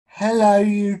Hello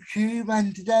YouTube,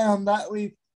 and today I'm back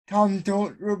with Tom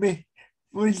Talk Rubbish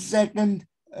for his second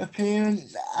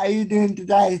appearance. How you doing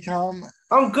today, Tom?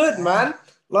 I'm good, man.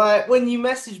 Like when you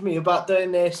messaged me about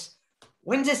doing this,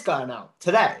 when's this going out?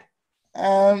 Today?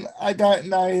 I don't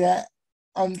know yet.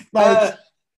 I'm Uh, supposed.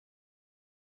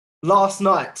 Last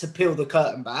night to peel the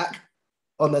curtain back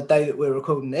on the day that we're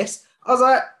recording this. I was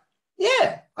like,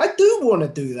 yeah, I do want to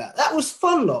do that. That was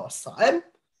fun last time.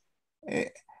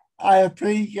 I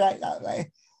appreciate that,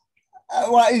 mate.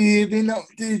 What have you been up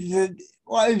to?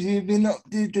 What have you been up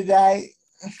to today?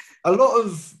 A lot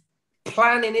of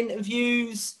planning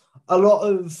interviews, a lot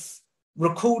of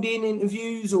recording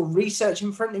interviews or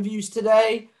researching for interviews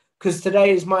today. Because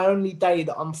today is my only day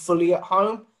that I'm fully at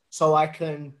home, so I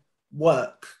can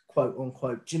work, quote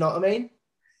unquote. Do you know what I mean?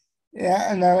 Yeah,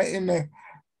 I know what you mean.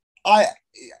 I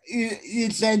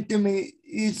you said to me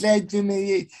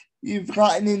you've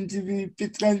got an interview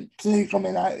potentially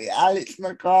coming out with Alex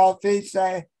McCarthy.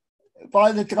 So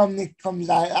by the time this comes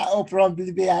out, that'll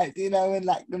probably be out. You know, and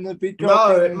like gonna be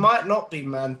No, it dropping. might not be,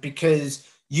 man, because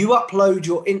you upload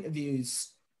your interviews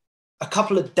a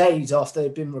couple of days after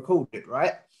they've been recorded,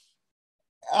 right?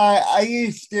 I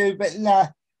used to, but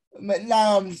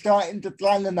now I'm starting to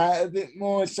plan them out a bit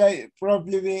more. So it'll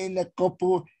probably be in a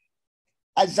couple.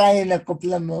 I'd say in a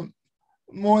couple of months,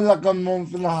 more like a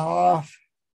month and a half.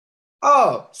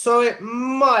 Oh, so it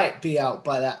might be out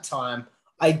by that time.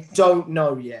 I don't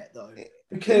know yet, though,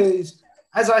 because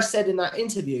as I said in that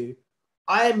interview,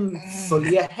 I'm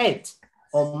fully ahead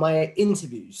on my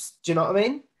interviews. Do you know what I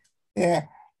mean? Yeah,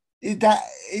 is that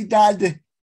is that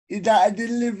is that a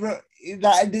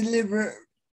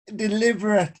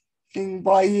deliberate thing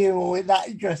by you, or is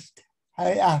that just how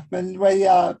it happens? Where you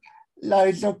have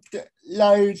loads of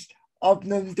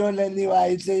them done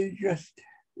anyway, so you just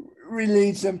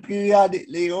release them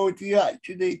periodically, or do you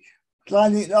actually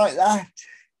plan it like that?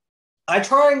 I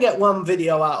try and get one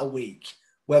video out a week,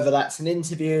 whether that's an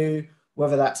interview,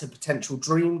 whether that's a potential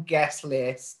dream guest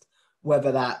list,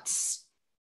 whether that's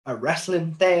a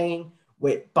wrestling thing.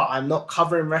 But I'm not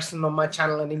covering wrestling on my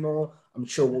channel anymore. I'm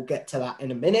sure we'll get to that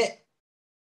in a minute.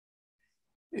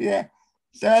 Yeah.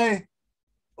 So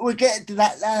we'll get to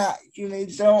that now actually.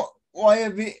 So why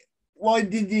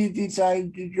did you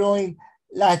decide to join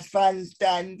last fan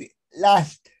standing?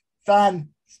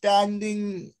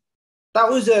 That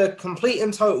was a complete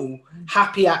and total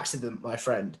happy accident, my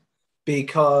friend,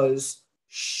 because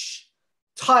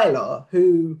Tyler,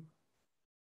 who,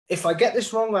 if I get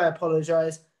this wrong, I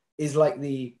apologize, is like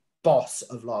the boss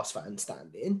of Last Fan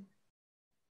Standing,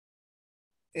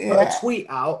 put a Yeah, tweet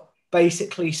out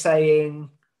basically saying,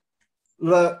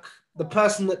 look, the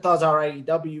person that does our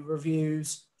AEW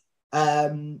reviews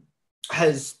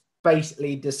has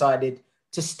basically decided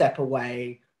to step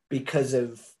away because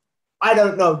of, I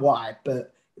don't know why,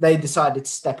 but they decided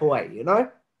to step away, you know?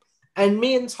 And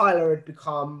me and Tyler had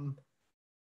become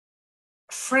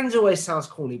friends, always sounds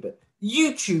corny, but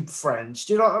YouTube friends.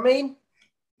 Do you know what I mean?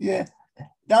 yeah.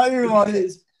 That reminds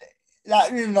Because,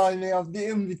 that reminds me of the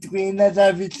in between. Has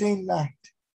ever seen that?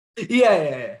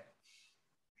 yeah.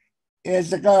 Yeah,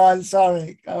 so go on,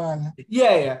 sorry, go on.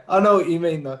 I know what you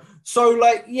mean, though. So,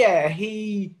 like, yeah,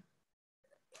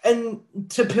 and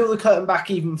to peel the curtain back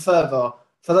even further,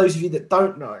 for those of you that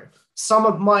don't know, some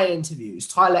of my interviews,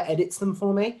 Tyler edits them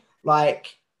for me.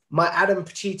 Like my Adam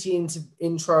Pacitti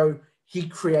intro, he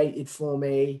created for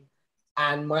me,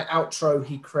 and my outro,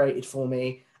 he created for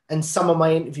me. And some of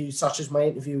my interviews, such as my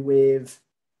interview with,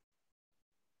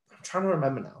 I'm trying to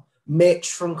remember now,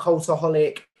 Mitch from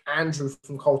Cultaholic, Andrew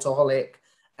from Cultaholic,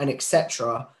 and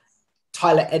etc.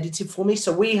 Tyler edited for me.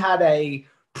 So we had a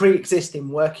pre-existing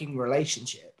working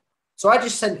relationship. So I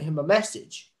just sent him a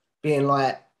message being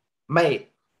like, mate,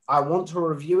 I want to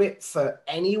review it for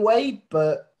anyway,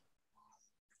 but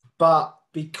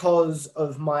because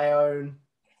of my own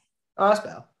that's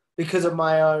better. Because of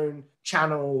my own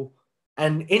channel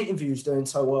and interviews doing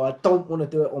so well, I don't want to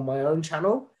do it on my own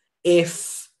channel.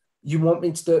 If you want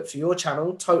me to do it for your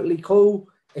channel, totally cool.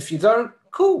 If you don't,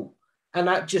 cool. And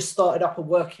that just started up a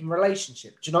working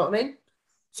relationship. Do you know what I mean?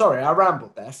 Sorry, I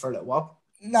rambled there for a little while.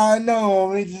 No, no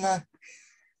worries, no.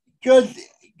 Just,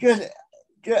 just,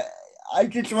 just I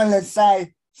just want to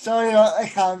say sorry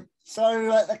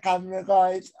about the camera,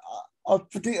 guys. I'll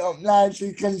put it up now so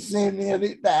you can see me a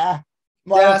bit better. Yeah,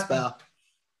 My that's better.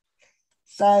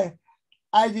 so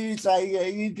as you say, yeah,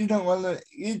 you didn't want to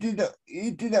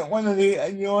do it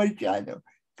on your channel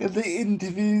because the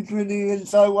interviews were doing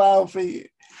so well for you.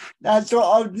 That's what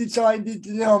I've decided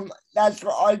to do. That's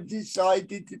what I've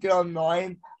decided to do on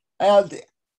mine. I have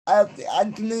the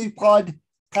Anthony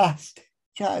podcast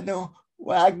channel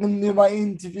where I can do my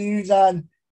interviews and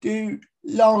do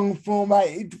long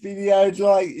formatted videos.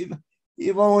 Like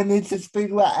if I wanted to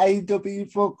speak about AW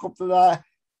for a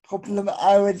couple of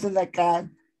hours, and I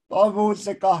can. But I've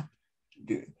also got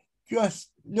just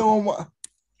normal,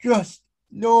 just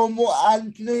normal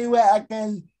Anthony, where I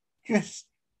can just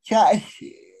chat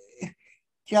shit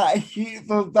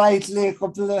for basically a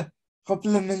couple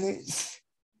of minutes.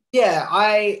 Yeah,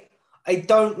 I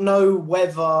don't know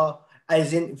whether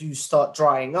as interviews start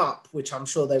drying up, which I'm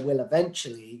sure they will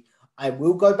eventually, I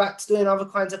will go back to doing other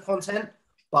kinds of content.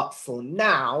 But for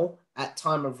now, at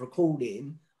time of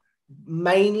recording,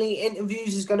 mainly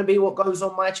interviews is going to be what goes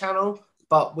on my channel.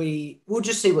 But we'll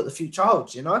just see what the future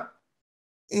holds, you know?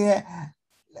 Yeah.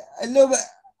 Another,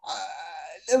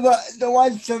 the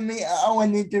one for me I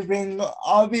wanted to bring up,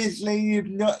 obviously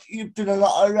you've done a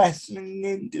lot of wrestling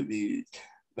interviews,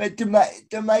 but to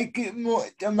make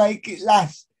it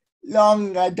last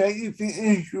longer, don't you think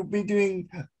you should be doing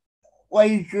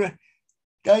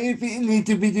don't you think you need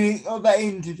to be doing other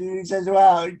interviews as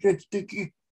well, just to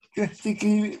keep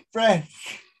it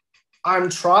fresh? I'm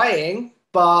trying,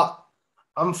 but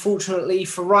unfortunately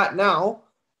for right now,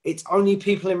 it's only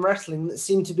people in wrestling that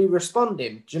seem to be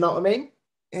responding. Do you know what I mean?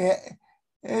 Yeah.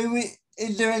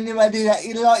 Is there anybody that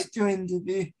you like to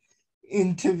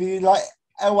interview like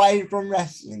away from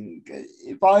wrestling?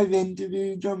 If I've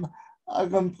interviewed them, I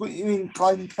can put you in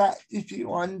contact if you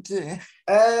want to.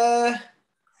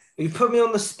 You put me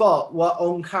on the spot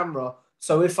on camera.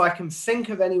 So if I can think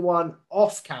of anyone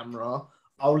off camera,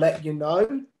 I'll let you know.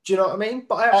 Do you know what I mean?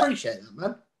 But I appreciate that,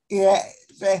 man. Yeah.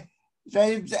 So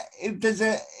if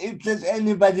there's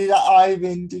anybody that I've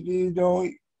interviewed or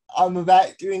I'm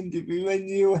about to interview and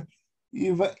you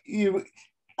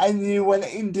want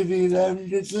to interview them,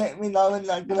 just let me know and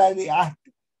I can only ask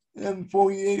them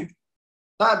for you.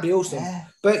 That'd be awesome.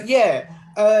 But yeah,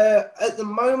 at the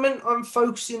moment I'm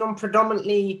focusing on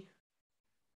predominantly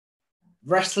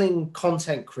wrestling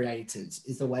content creators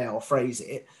is the way I'll phrase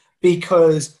it,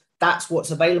 because that's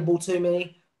what's available to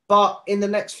me. But in the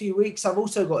next few weeks, I've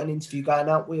also got an interview going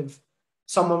out with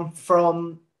someone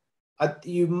from,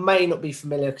 you may not be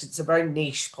familiar because it's a very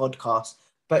niche podcast,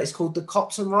 but it's called the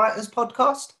Cops and Writers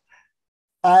Podcast.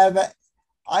 I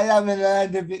haven't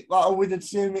heard of it, but I would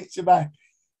assume it's about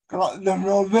the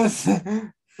robbers.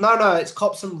 No, it's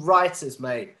Cops and Writers,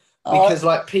 mate. Because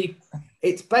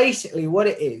it's basically what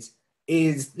it is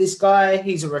this guy,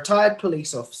 he's a retired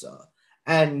police officer,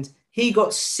 and he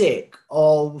got sick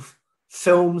of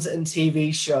films and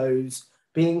TV shows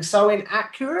being so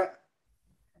inaccurate.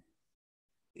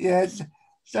 Yes.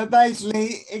 So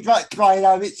basically, it got tired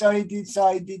of it, so he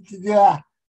decided to do a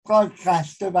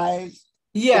podcast about it.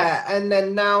 Yeah, and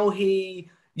then now he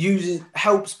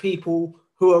helps people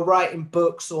who are writing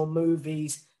books or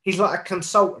movies. He's like a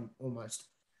consultant almost.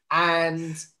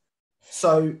 And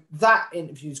so that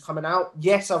interview's coming out.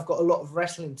 Yes, I've got a lot of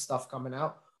wrestling stuff coming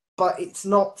out, but it's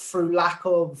not through lack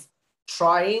of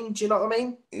trying. Do you know what I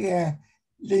mean? Yeah.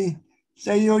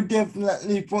 So you're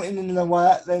definitely putting in the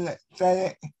work then.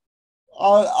 So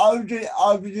I've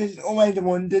just always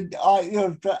wondered, aren't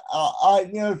you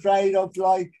afraid of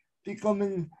like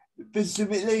becoming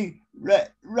specifically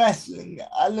wrestling?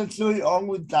 And that's nothing wrong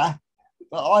with that.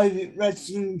 But I think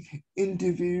wrestling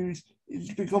interviews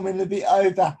is becoming a bit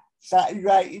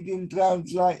oversaturated in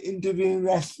terms of like interviewing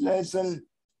wrestlers and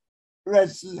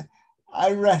wrestling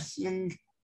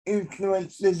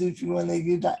influencers, if you want to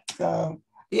give that term.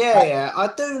 Yeah, I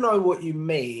do know what you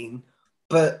mean,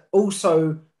 but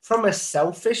also from a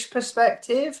selfish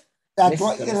perspective, that's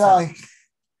what you like.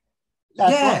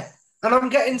 And I'm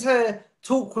getting to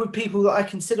talk with people that I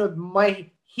consider my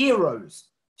heroes.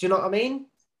 Do you know what I mean?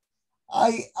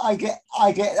 I get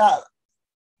that.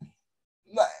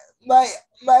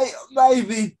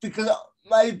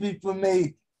 Maybe for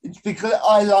me, it's because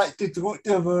I like to talk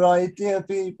to a variety of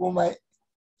people, mate.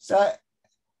 So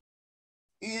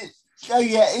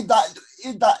yeah, if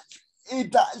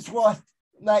that's what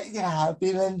makes you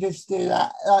happy, then just do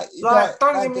that.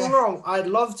 Don't get me wrong, I'd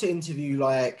love to interview,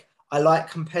 I like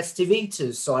competitive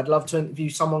eaters, so I'd love to interview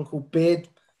someone called Beard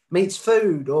Meets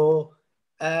Food, or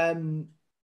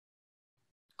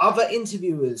other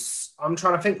interviewers. I'm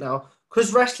trying to think now,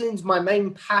 because wrestling's my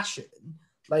main passion.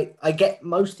 Like, I get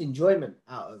most enjoyment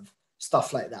out of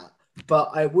stuff like that,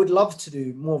 but I would love to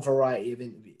do more variety of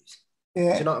interviews.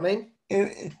 Yeah. Do you know what I mean?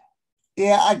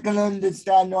 Yeah, I can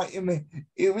understand what you mean.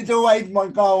 It was always my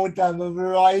goal to have a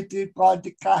variety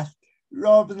podcast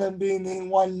rather than being in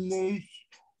one niche.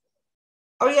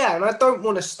 Oh, yeah, and I don't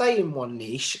want to stay in one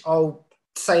niche. I'll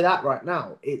say that right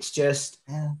now. It's just,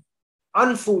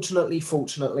 unfortunately,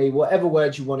 fortunately, whatever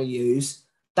word you want to use,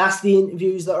 that's the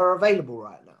interviews that are available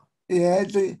right now. Yeah,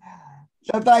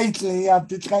 so basically you have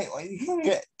to take what you can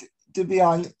get, to be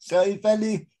honest. So if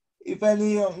any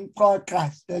young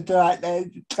podcasters are out there,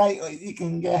 take what you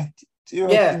can get to your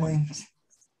point.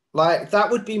 Like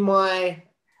that would be my,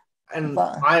 and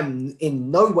I'm in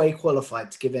no way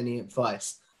qualified to give any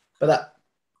advice, but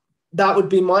that would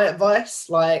be my advice.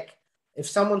 Like if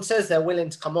someone says they're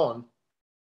willing to come on,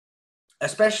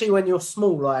 especially when you're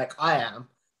small, like I am,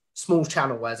 small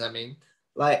channel wise, I mean,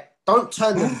 like don't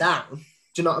turn them down. Do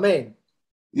you know what I mean?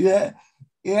 Yeah,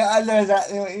 I know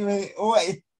exactly what you mean.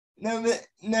 Always,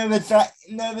 never say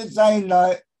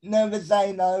no. Never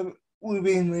say no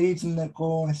within reason, of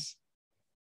course.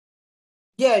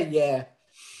 Yeah,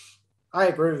 I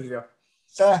agree with you.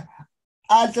 So,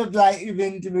 as of late, you've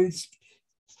interviewed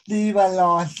Stephen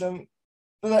Larson,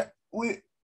 but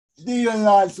Stephen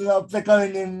Larson of the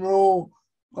Going In Raw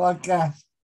podcast.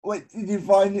 What did you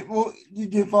find it? What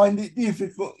did you find it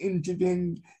difficult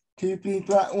interviewing two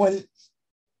people at once?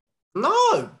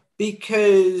 No,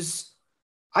 because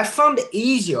I found it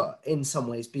easier in some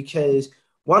ways, because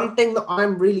one thing that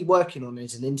I'm really working on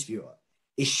as an interviewer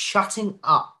is shutting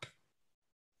up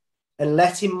and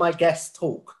letting my guests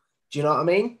talk. Do you know what I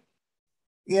mean?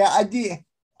 Yeah, I did.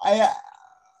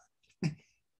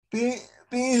 Being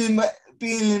in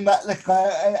that,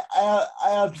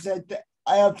 I have said that.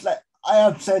 I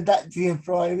have said that to you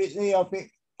privately. I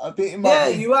think yeah,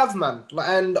 you have, man,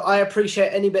 and I appreciate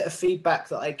any bit of feedback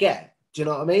that I get. Do you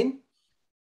know what I mean?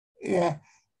 Yeah.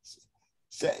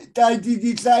 So, did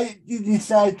you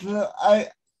say to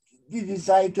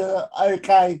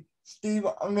okay, Steve,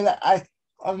 I'm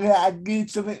gonna give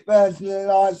something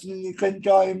personalised and you can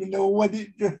join me, or what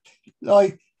it just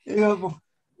like whoever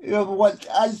wants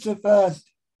to answer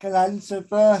first can answer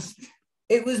first?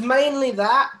 It was mainly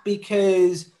that,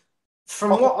 because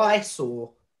from what I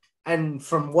saw and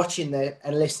from watching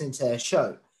and listening to their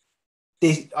show,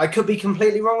 I could be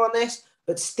completely wrong on this,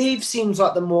 but Steve seems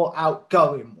like the more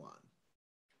outgoing one.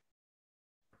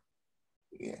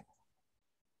 Yeah.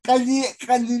 Can you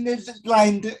just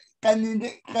explain? Can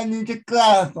you just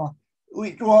clarify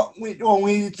which one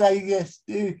we say yes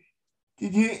to?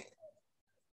 Did you?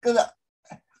 Because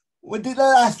what did the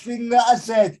last thing that I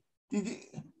said? Did you?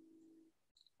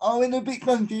 I'm a bit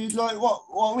confused. Like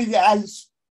what was it as?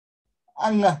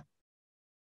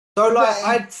 So like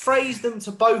I'd phrase them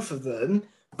to both of them,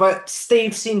 but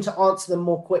Steve seemed to answer them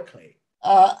more quickly.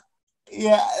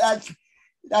 Yeah,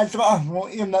 that's what I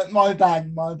thought. You know, my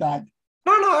bad. No,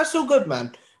 that's all good,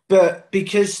 man. But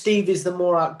because Steve is the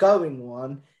more outgoing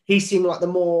one, he seemed like the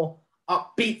more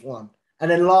upbeat one.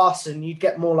 And then Larson, you'd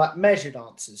get more like measured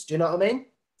answers. Do you know what I mean?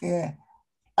 Yeah.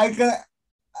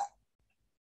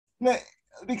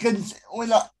 Because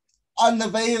on the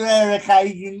very rare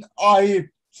occasion I've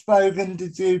spoken to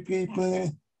two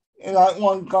people in like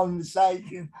one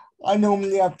conversation, I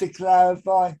normally have to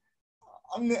clarify.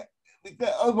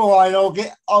 Otherwise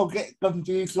I'll get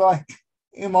confused, like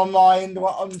in my mind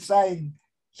what I'm saying.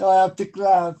 So I have to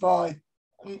clarify.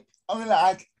 I'm gonna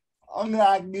ask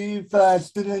you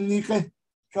first, and then you can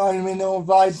join in, or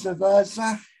vice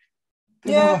versa.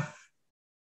 Yeah.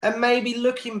 And maybe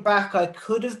looking back, I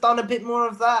could have done a bit more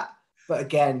of that. But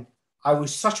again, I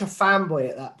was such a fanboy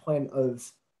at that point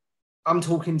I'm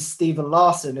talking Stephen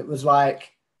Larson. It was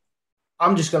like,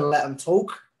 I'm just going to let them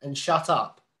talk and shut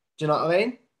up. Do you know what I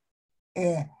mean?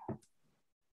 Yeah.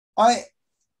 Why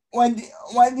do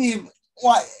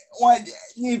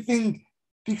you think,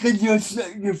 because you're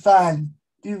such a fan,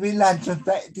 do you think that's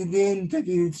affected the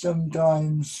interview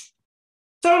sometimes?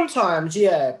 Sometimes,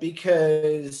 yeah,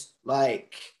 because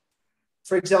like,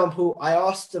 for example, I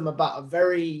asked them about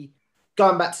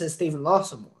going back to the Stephen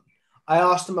Larson one, I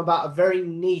asked them about a very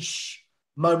niche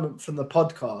moment from the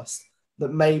podcast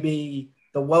that maybe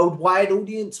the worldwide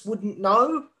audience wouldn't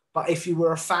know, but if you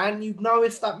were a fan, you'd know,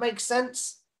 if that makes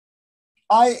sense.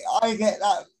 I get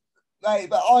that, right,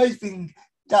 but I think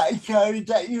that shows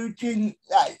that you're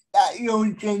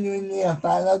genuinely a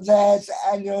fan of theirs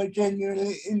and you're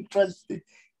genuinely interested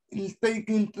in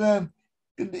speaking to them.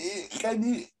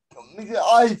 Because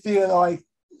I feel like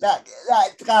that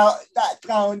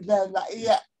tells them that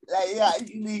he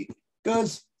actually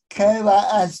does care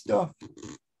about our stuff.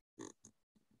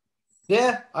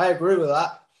 Yeah, I agree with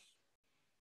that.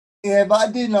 Yeah, but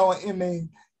I do know what you mean.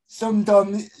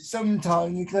 Sometimes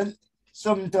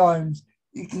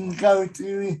you can go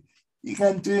through, you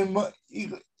can do much,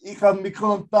 you can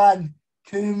become a fan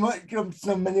too much of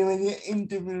somebody when you're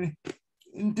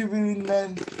interviewing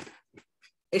them.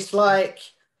 It's like,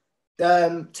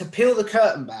 to peel the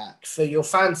curtain back for your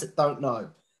fans that don't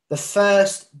know, the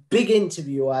first big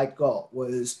interview I got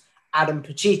was Adam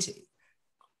Pacitti.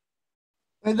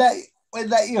 Was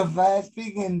that your first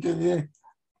big interview?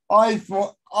 I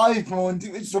thought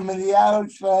it was somebody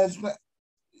else first, but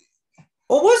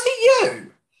Or was it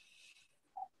you?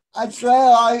 I swear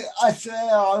I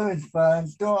was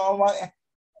first.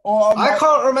 I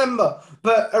can't remember,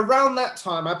 but around that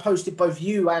time, I posted both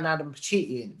you and Adam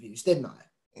Pacitti interviews, didn't I?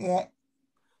 Yeah.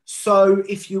 So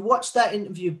if you watch that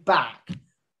interview back,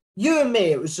 you and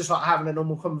me, it was just like having a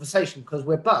normal conversation because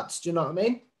we're buds. Do you know what I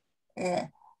mean? Yeah.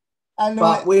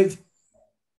 But with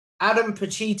Adam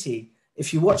Pacitti,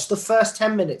 if you watch the first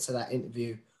 10 minutes of that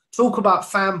interview, talk about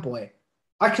fanboy.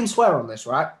 I can swear on this,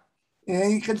 right? Yeah,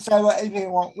 you can say whatever you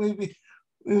want.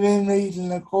 Within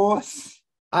reason, of course.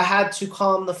 I had to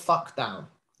calm the fuck down.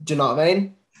 Do you know what I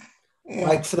mean? Yeah.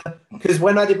 Like because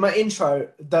when I did my intro,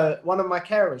 one of my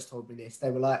carers told me this.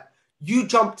 They were like, "You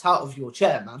jumped out of your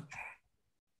chair, man,"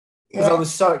 because I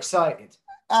was so excited.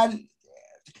 And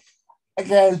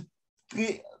again,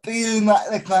 feeling like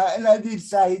the curtain, I did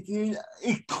say to you,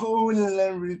 it's cool and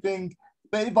everything.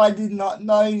 But if I did not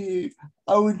know you,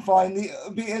 I would find it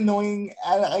a bit annoying.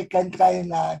 And I can say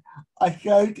now, I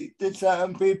showed it to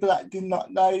certain people that did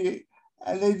not know you,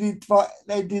 and they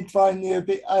did find you a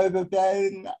bit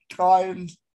overbearing at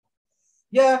times.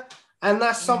 Yeah, and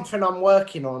that's something I'm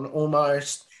working on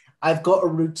almost. I've got a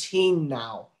routine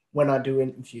now when I do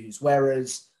interviews,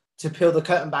 whereas to peel the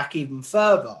curtain back even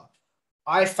further,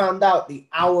 I found out about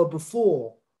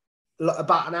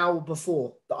an hour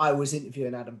before that I was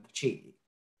interviewing Adam Pacitti.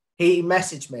 He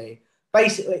messaged me.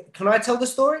 Basically, can I tell the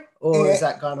story or is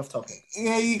that going off topic?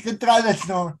 Yeah, you can tell the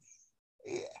story.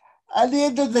 At the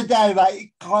end of the day,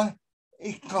 right,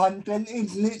 it's content,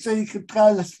 isn't it? So you can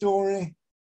tell the story.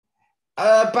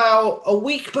 About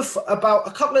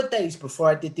a couple of days before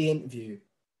I did the interview,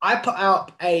 I put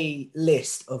out a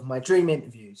list of my dream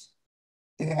interviews.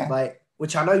 Yeah.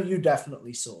 Which I know you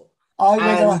definitely saw.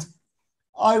 I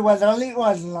was on it,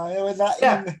 wasn't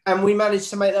I? And we managed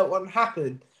to make that one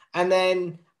happen. And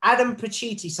then Adam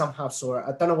Pacitti somehow saw it.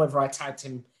 I don't know whether I tagged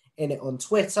him in it on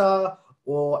Twitter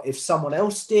or if someone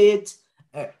else did.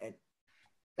 And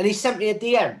he sent me a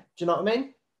DM. Do you know what I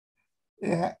mean?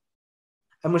 Yeah.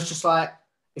 And was just like,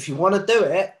 if you want to do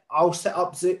it, I'll set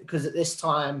up Zoom. Because at this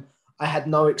time, I had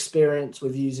no experience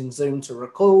with using Zoom to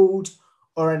record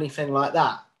or anything like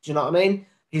that. Do you know what I mean?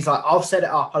 He's like, I'll set it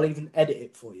up. I'll even edit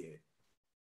it for you.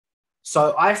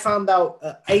 So I found out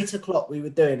at 8 o'clock we were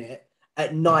doing it.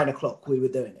 At 9 o'clock we were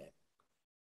doing it.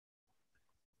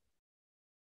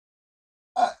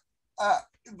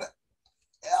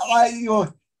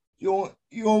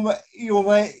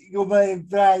 You're very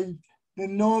brave.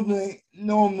 Normally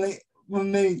for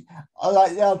me, I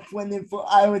like to have 24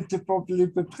 hours to properly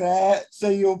prepare. So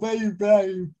you're very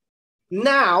brave.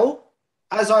 Now,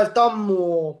 as I've done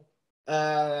more,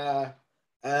 what's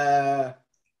the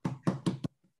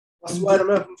word I'm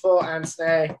looking for,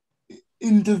 Anthony?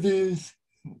 Interviews.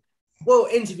 Well,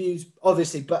 interviews,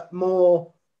 obviously, but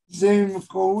more Zoom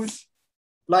calls.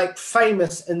 Like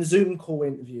famous and Zoom call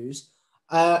interviews.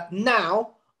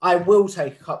 Now, I will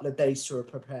take a couple of days to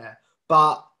prepare.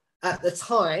 But at the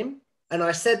time, and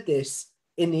I said this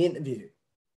in the interview,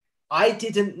 I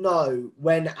didn't know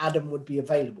when Adam would be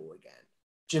available again.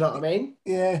 Do you know what I mean?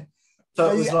 Yeah. So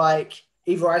it was like,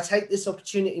 either I take this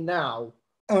opportunity now,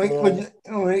 or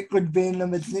it could be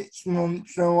another 6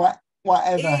 months or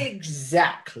whatever.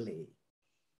 Exactly.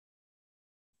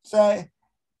 So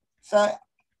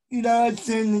as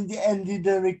soon as you ended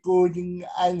the recording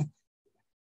and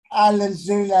as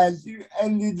soon as you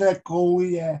ended the call,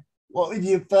 yeah, what was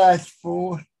your first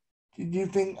thought? Did you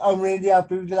think, I'm really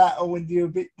happy with that, or were you a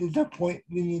bit disappointed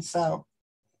in yourself?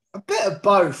 A bit of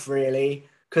both, really,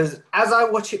 because as I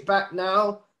watch it back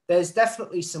now, there's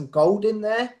definitely some gold in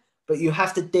there, but you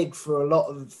have to dig for a lot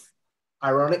of,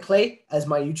 ironically, as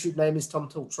my YouTube name is Tom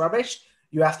Talks Rubbish,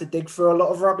 you have to dig for a lot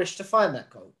of rubbish to find that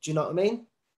gold. Do you know what I mean?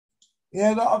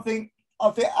 Yeah, but I think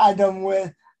Adam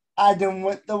with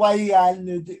the way he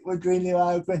handled it was really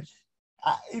well. But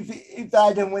if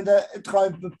Adam was a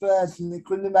type of person, it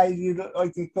couldn't have made you look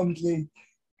like a complete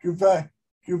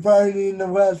Giovanni in the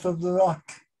words of The Rock.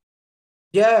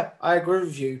 Yeah, I agree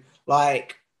with you.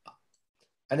 Like,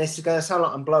 and this is going to sound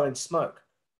like I'm blowing smoke,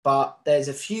 but there's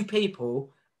a few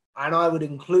people, and I would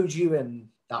include you in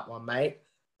that one, mate.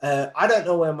 I don't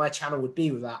know where my channel would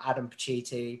be without Adam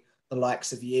Pacitti, the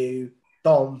likes of you,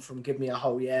 Dom from Give Me a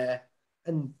Whole Year,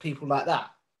 and people like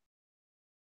that.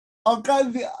 I've got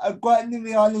to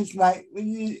be honest, mate.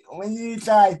 When you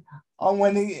say I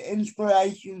want to get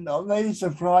inspiration, I'm very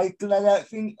surprised because I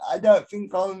don't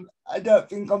think I'm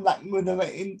that good of an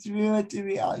interviewer, to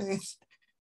be honest.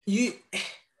 You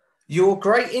you're a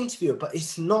great interviewer, but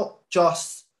it's not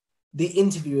just the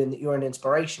interviewing that you're an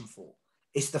inspiration for.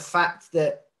 It's the fact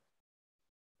that,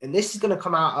 and this is going to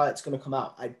come out how it's going to come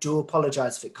out. I do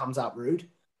apologize if it comes out rude.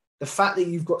 The fact that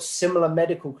you've got similar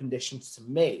medical conditions to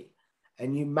me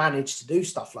and you manage to do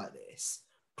stuff like this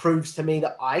proves to me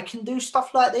that I can do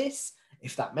stuff like this,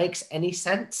 if that makes any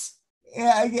sense.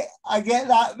 Yeah, I get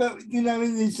that, but you know,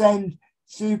 when you send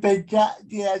super chat,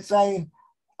 yeah, saying,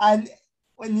 and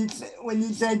when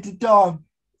you said to Dom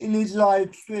in his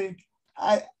live stream,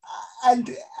 I and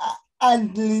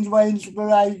Anthony's my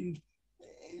inspiration.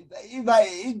 He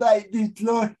made me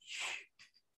look.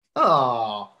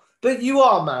 Oh, but you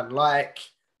are, man. Like,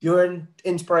 you're an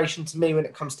inspiration to me when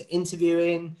it comes to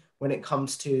interviewing, when it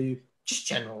comes to just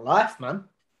general life, man.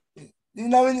 You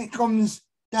know, when it comes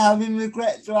to having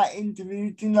regrets about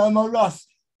interviews, you know, my loss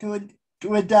to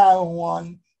a down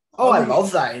one. Oh, I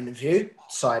love that interview.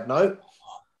 Side note.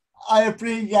 I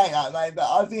appreciate that, mate, but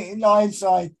I think in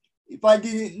hindsight, if I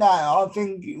did it now, I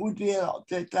think it would be a lot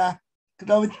better.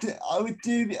 Because I was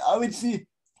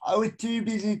too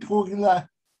busy talking like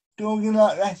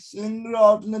wrestling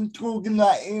rather than talking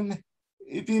like him,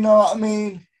 if you know what I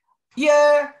mean.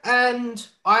 Yeah, and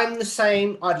I'm the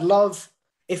same. I'd love,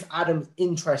 if Adam's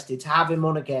interested, to have him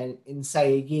on again in,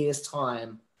 say, a year's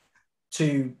time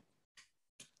to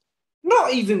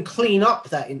not even clean up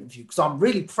that interview, because I'm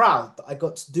really proud that I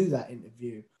got to do that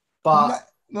interview. But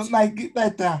make it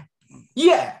better.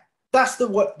 Yeah, that's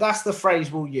the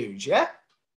phrase we'll use. Yeah.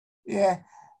 Yeah.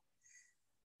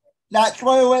 That's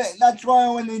why I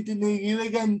wanted to do you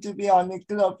again, to be honest,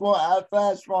 because I thought our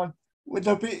first one was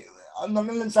a bit. I'm not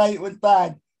going to say it was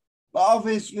bad, but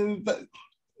obviously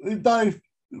we both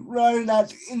grown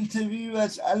as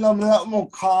interviewers, and I'm a lot more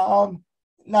calm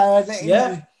now as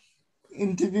an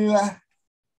interviewer.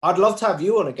 I'd love to have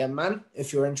you on again, man,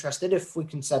 if you're interested, if we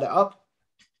can set it up.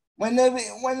 Whenever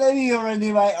you're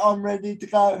ready, mate, I'm ready to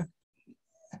go.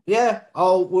 Yeah,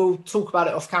 we'll talk about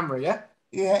it off camera, yeah?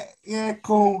 Yeah,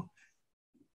 cool.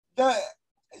 Don't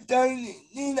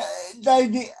you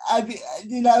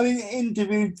know,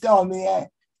 interview Dom, yeah?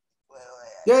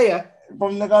 Yeah.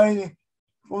 From the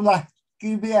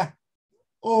QBA,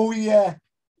 oh yeah,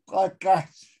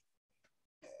 podcast.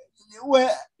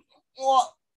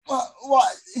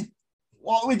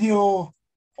 What with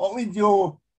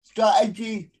your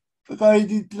strategy for going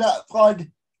into that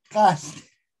podcast?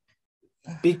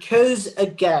 Because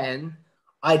again,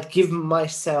 I think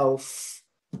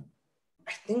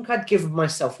I'd give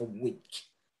myself a week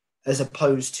as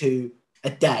opposed to a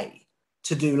day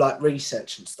to do like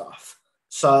research and stuff.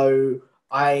 So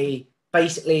I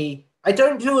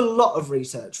don't do a lot of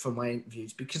research for my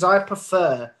interviews because I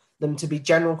prefer them to be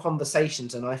general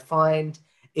conversations. And I find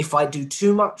if I do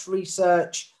too much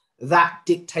research, that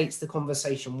dictates the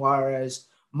conversation. Whereas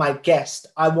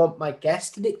I want my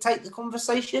guest to dictate the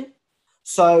conversation.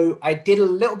 So I did a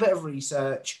little bit of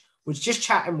research, was just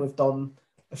chatting with Dom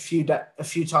a few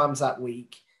times that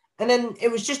week. And then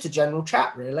it was just a general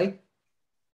chat, really.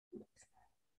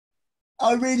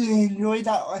 I really enjoyed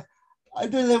that one. I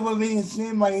don't know whether you've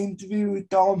seen my interview with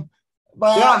Dom,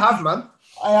 but yeah, I have, man.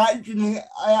 I actually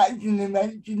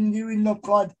mentioned you in the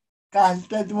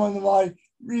podcast as one of my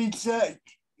research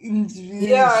interviews.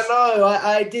 Yeah, I know.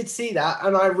 I did see that,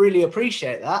 and I really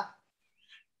appreciate that.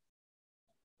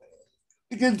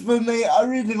 Because for me, I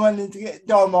really wanted to get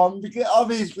Dom on because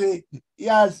obviously he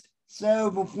has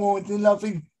cerebral palsy, and I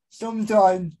think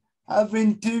sometimes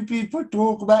having two people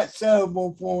talk about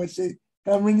cerebral palsy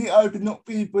can really open up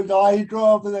people's eyes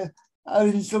rather than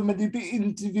having somebody be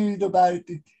interviewed about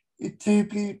it. It's two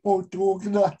people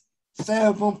talking about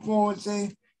cerebral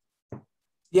palsy.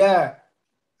 Yeah,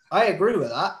 I agree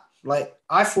with that. Like,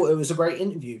 I thought it was a great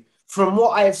interview. From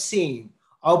what I have seen,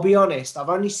 I'll be honest, I've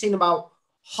only seen about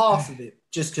half of it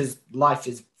just because life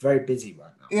is very busy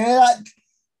right now. Yeah,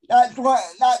 that's why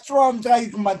I'm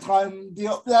taking my time with the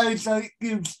upload, so it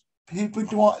gives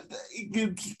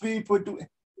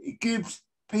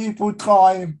people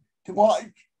time to watch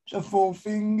the full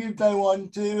thing if they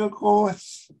want to, of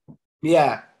course.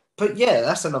 Yeah, but yeah,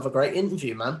 that's another great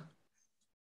interview, man.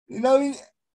 You know, in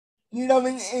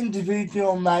interviewed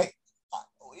your mate,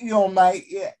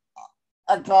 yeah,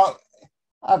 I can't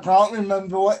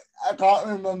remember what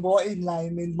his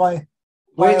name is.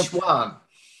 Which one?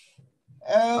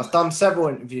 I've done several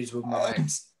interviews with my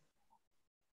mates.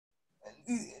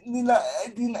 You know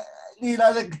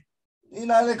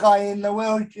the guy in the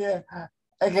wheelchair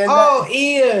again. Oh,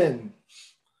 Ian.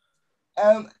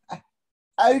 How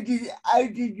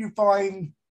did you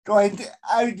find trying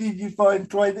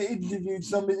to interview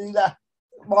somebody that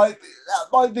might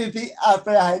be a bit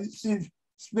apprehensive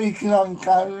speaking on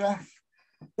camera?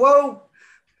 Well,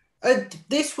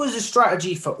 this was a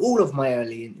strategy for all of my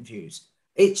early interviews.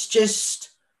 It's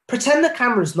just pretend the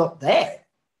camera's not there,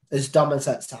 as dumb as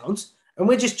that sounds, and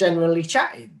we're just generally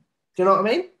chatting. Do you know what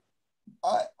I mean?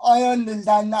 I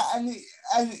understand that, and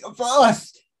for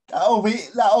us, that'll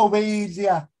be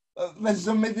easier. But for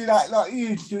somebody like not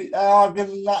used to it, they are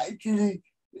going to actually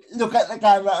look at the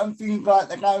camera and think like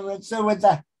the camera. So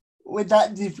with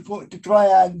that difficult to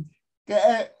try and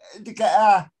get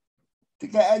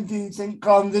a decent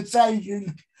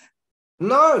conversation.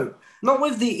 No, not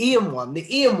with the Ian one.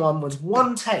 The Ian one was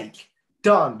one take,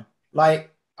 done.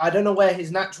 Like, I don't know where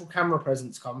his natural camera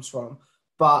presence comes from,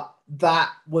 but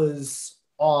that was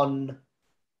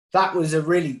a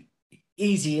really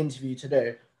easy interview to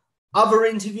do. Other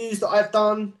interviews that I've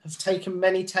done have taken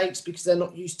many takes because they're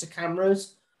not used to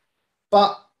cameras.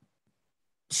 But,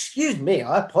 excuse me,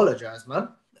 I apologize, man.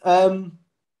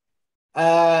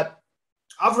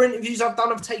 Other interviews I've done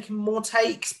have taken more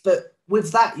takes, but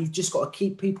with that, you've just got to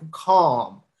keep people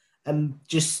calm and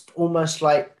just almost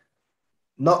like,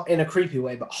 not in a creepy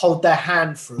way, but hold their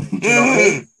hand through it. Do you know what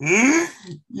I mean?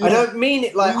 Yeah. I don't mean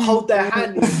it like hold their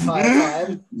hand the entire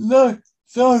time. No,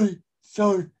 sorry.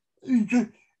 You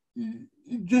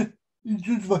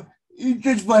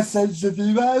just my sense of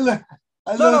humor.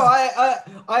 I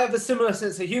have a similar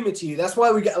sense of humor to you. That's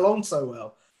why we get along so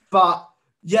well. But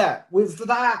yeah, with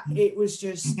that, it was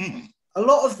just a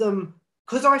lot of them,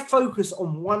 because I focus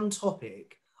on one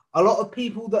topic, a lot of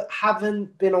people that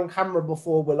haven't been on camera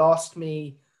before will ask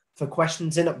me for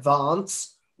questions in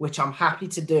advance, which I'm happy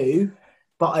to do,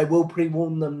 but I will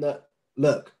pre-warn them that,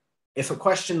 look, if a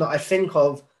question that I think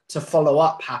of to follow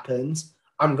up happens,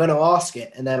 I'm going to ask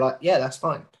it. And they're like, yeah, that's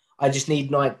fine. I just need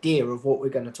an idea of what we're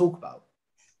going to talk about.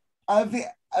 Have you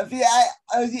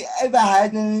ever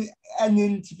had an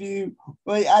interview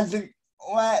where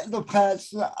the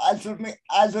person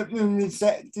hasn't been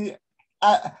receptive,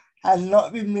 has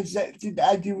not been receptive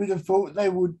as you would have thought they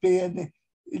would be, and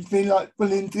it's been like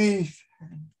pulling teeth?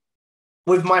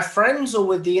 With my friends or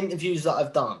with the interviews that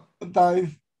I've done?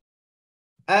 Both.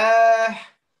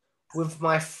 With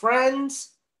my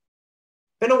friends,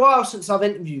 been a while since I've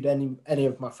interviewed any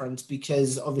of my friends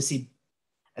because obviously,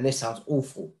 and this sounds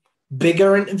awful,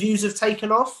 bigger interviews have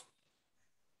taken off.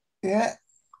 Yeah.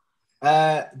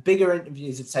 Bigger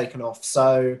interviews have taken off.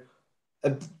 So,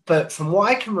 but from what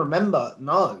I can remember,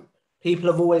 no.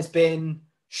 People have always been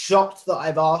shocked that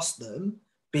I've asked them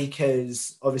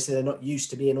because obviously they're not used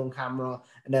to being on camera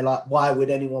and they're like, why would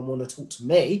anyone want to talk to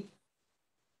me?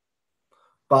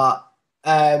 But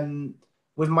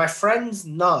with my friends,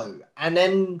 no. And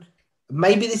then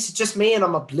maybe this is just me and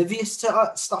I'm oblivious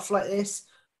to stuff like this,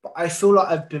 but I feel like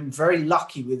I've been very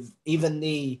lucky with even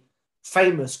the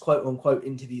famous quote unquote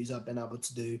interviews I've been able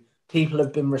to do. People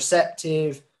have been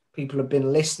receptive. People have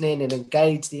been listening and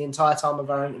engaged the entire time of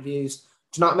our interviews.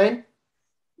 Do you know what I mean?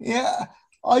 Yeah.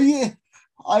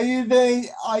 Are you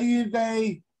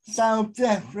very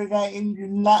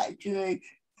self-deprecating naturally?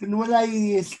 Because when I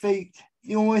hear you speak,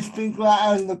 you always think about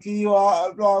how lucky you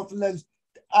are rather than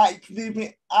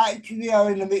actually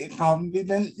having a bit of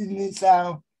confidence in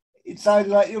yourself. It sounds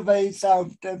like you're very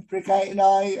self-deprecating,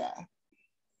 are you?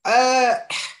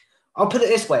 I'll put it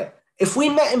this way. If we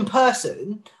met in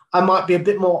person, I might be a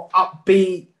bit more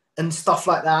upbeat and stuff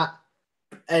like that,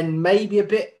 and maybe a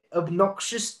bit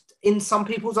obnoxious in some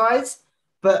people's eyes.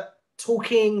 But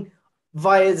talking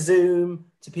via Zoom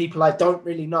to people I don't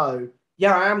really know,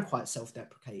 yeah, I am quite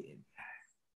self-deprecating.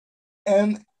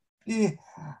 Yeah,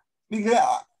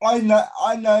 because I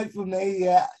know for me,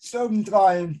 yeah,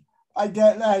 sometimes I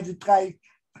don't know how to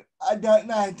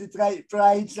take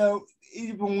praise. So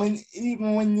even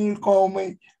when you call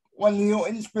me one of your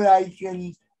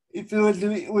inspirations, it feels a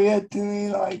bit weird to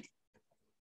me. Like,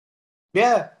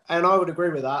 yeah, and I would agree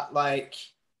with that. Like,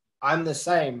 I'm the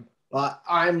same. Like,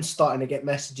 I'm starting to get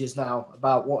messages now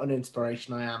about what an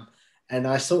inspiration I am, and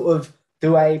I sort of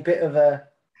do a bit of a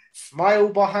smile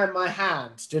behind my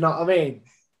hand. Do you know what I mean?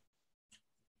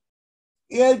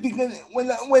 Yeah, because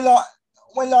when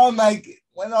I make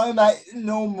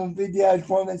normal videos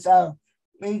for myself,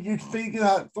 me just speaking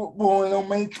about football or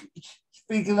me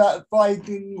speaking about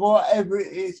fighting, whatever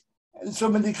it is, and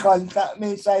somebody contact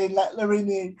me saying that they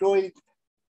really enjoyed,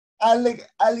 and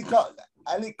it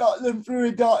got them through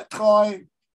a dark time.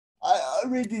 I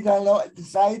really don't know what to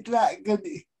say to that because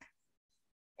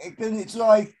it's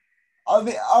like,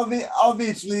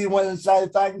 obviously you want to say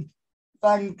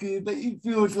thank you, but it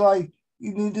feels like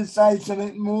you need to say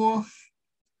something more.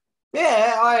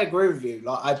 Yeah, I agree with you.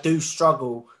 Like, I do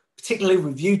struggle, particularly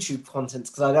with YouTube content,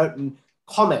 because I don't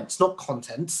comments, not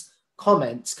contents,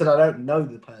 comments because I don't know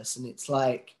the person, it's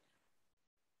like,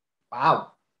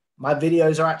 wow, my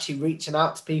videos are actually reaching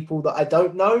out to people that I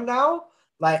don't know now.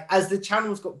 Like, as the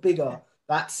channel's got bigger,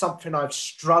 that's something I've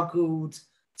struggled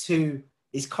to,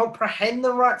 is comprehend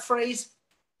the right phrase?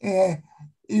 Yeah,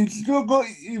 you've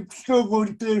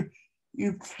struggled to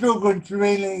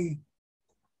really,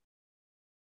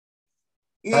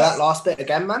 Say yeah, that last bit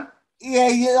again, man.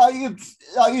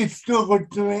 you've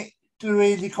struggled to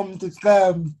really come to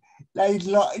terms. Like,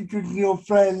 just your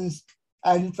friends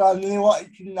and family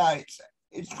watching that.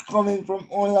 It's coming from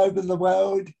all over the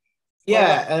world.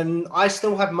 Yeah, and I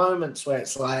still have moments where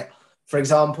it's like, for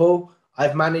example,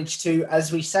 I've managed to,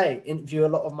 as we say, interview a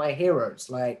lot of my heroes.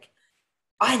 Like,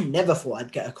 I never thought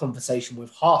I'd get a conversation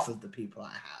with half of the people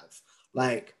I have,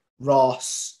 like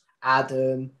Ross,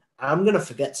 Adam. I'm gonna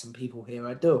forget some people here.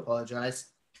 I do apologize.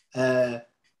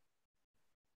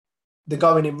 The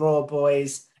Going in Raw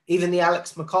boys, even the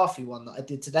Alex McCarthy one that I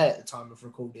did today at the time of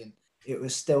recording. It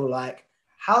was still like,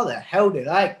 how the hell did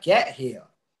I get here?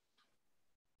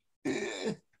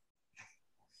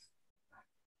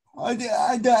 I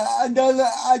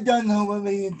don't know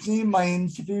whether you've seen my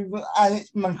interview with Alex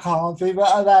McCarthy, but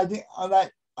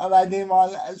I've had him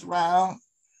on as well.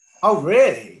 Oh,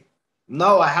 really?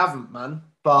 No, I haven't, man.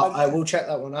 But And, I will check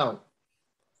that one out.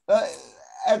 uh,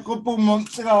 a couple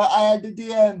months ago, I had a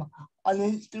DM on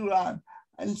Instagram,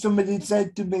 and somebody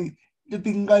said to me, they've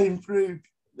been going through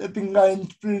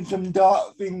some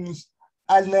dark things,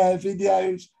 and their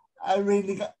videos, I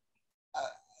really got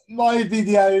my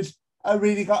videos, I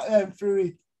really got them through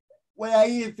it. When I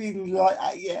hear things like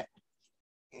that, yeah,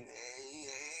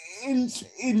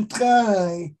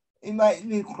 internally, it makes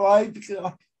me cry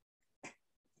because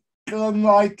I'm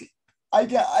like, I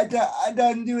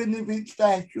don't do anything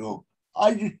special.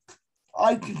 I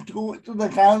just talk to the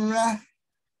camera.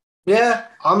 Yeah,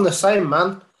 I'm the same,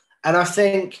 man. And I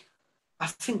think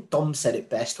Dom said it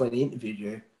best when he interviewed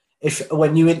you. If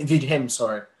when you interviewed him,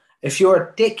 sorry. If you're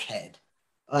a dickhead,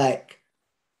 like,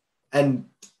 and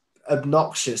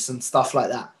obnoxious and stuff like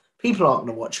that, people aren't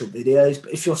going to watch your videos.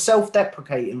 But if you're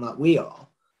self-deprecating like we are,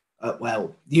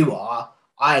 well, you are.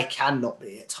 I cannot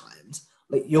be at times.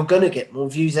 Like, you're going to get more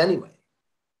views anyway.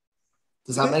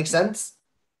 Does that Yeah, make sense?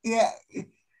 yeah,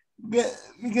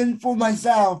 because for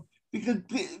myself, because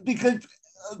because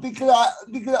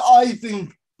because I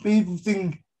think people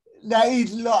think that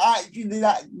he's not actually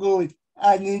that good,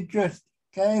 and he's just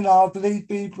getting after these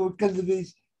people because of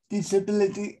his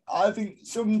disability. I think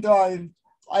sometimes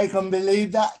I can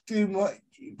believe that too much.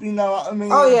 If you know what I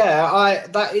Oh mean? yeah, I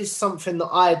that is something that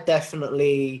I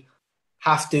definitely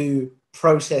have to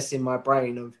process in my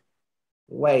brain of,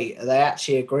 wait, are they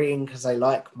actually agreeing because they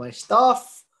like my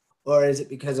stuff, or is it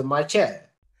because of my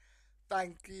chair?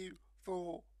 Thank you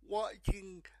for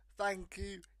watching. Thank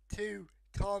you to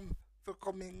Tom for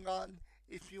coming on.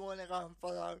 If you want to go and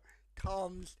follow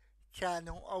Tom's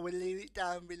channel, I will leave it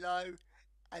down below.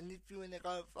 And if you want to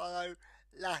go and follow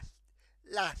Last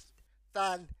Last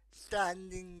Fan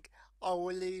Standing, I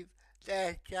will leave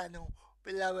their channel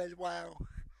below as well.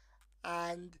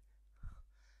 And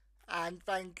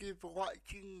thank you for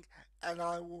watching, and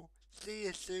I will see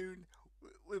you soon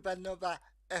with another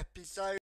episode.